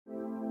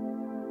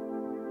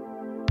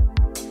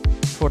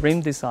for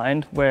rim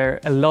design, where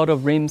a lot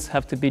of rims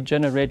have to be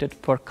generated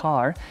per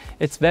car,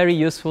 it's very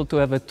useful to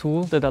have a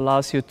tool that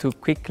allows you to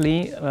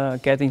quickly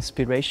get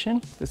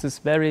inspiration. This is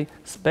very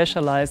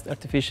specialized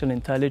artificial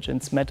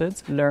intelligence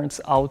methods. It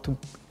learns how to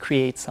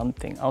create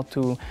something, how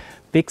to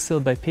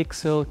pixel by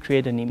pixel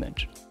create an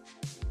image.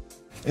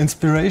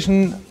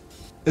 Inspiration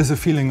is a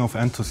feeling of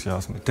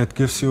enthusiasm that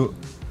gives you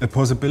a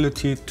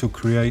possibility to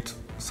create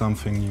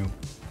something new.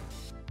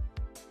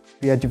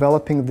 We are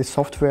developing the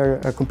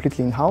software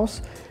completely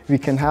in-house. We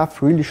can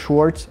have really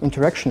short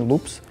interaction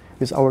loops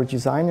with our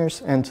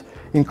designers and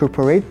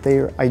incorporate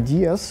their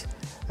ideas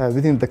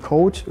within the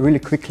code really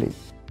quickly.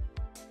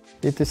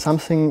 It is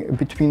something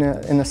between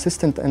an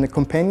assistant and a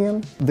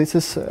companion. This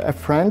is a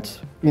friend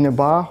in a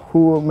bar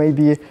who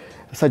maybe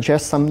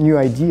suggests some new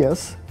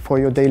ideas for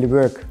your daily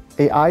work.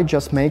 AI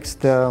just makes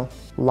the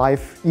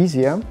life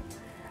easier,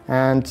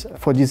 and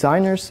for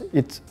designers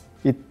it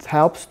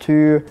helps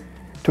to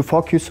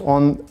focus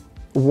on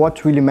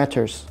what really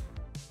matters.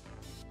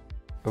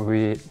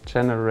 We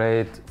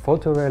generate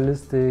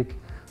photorealistic,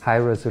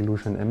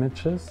 high-resolution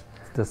images.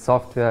 The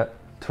software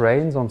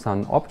trains on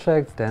some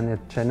object, then it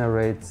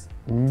generates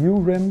new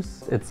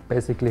rims. It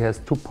basically has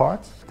two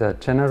parts. The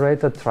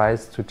generator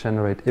tries to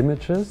generate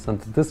images, and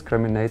the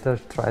discriminator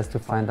tries to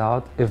find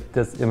out if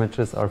these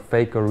images are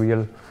fake or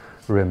real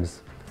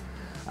rims.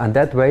 And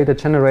that way the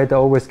generator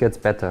always gets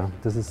better.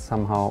 This is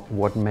somehow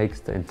what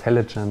makes the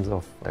intelligence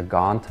of the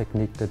GAN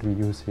technique that we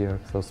use here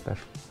so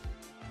special.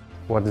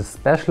 What is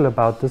special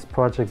about this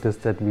project is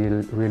that we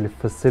really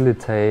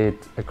facilitate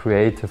a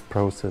creative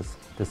process.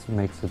 This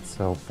makes it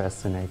so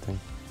fascinating.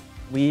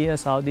 We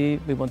as Audi,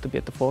 we want to be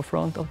at the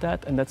forefront of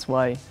that, and that's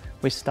why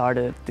we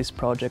started this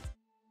project.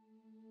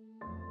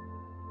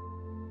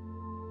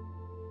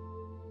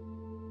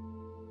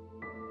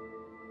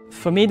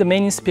 For me, the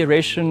main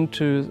inspiration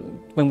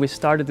when we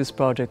started this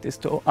project is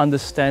to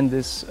understand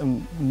this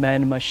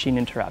man-machine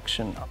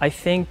interaction. I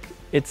think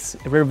its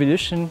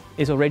revolution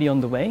is already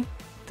on the way.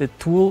 The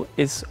tool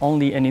is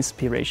only an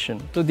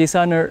inspiration. The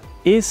designer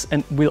is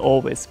and will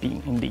always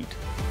be, indeed.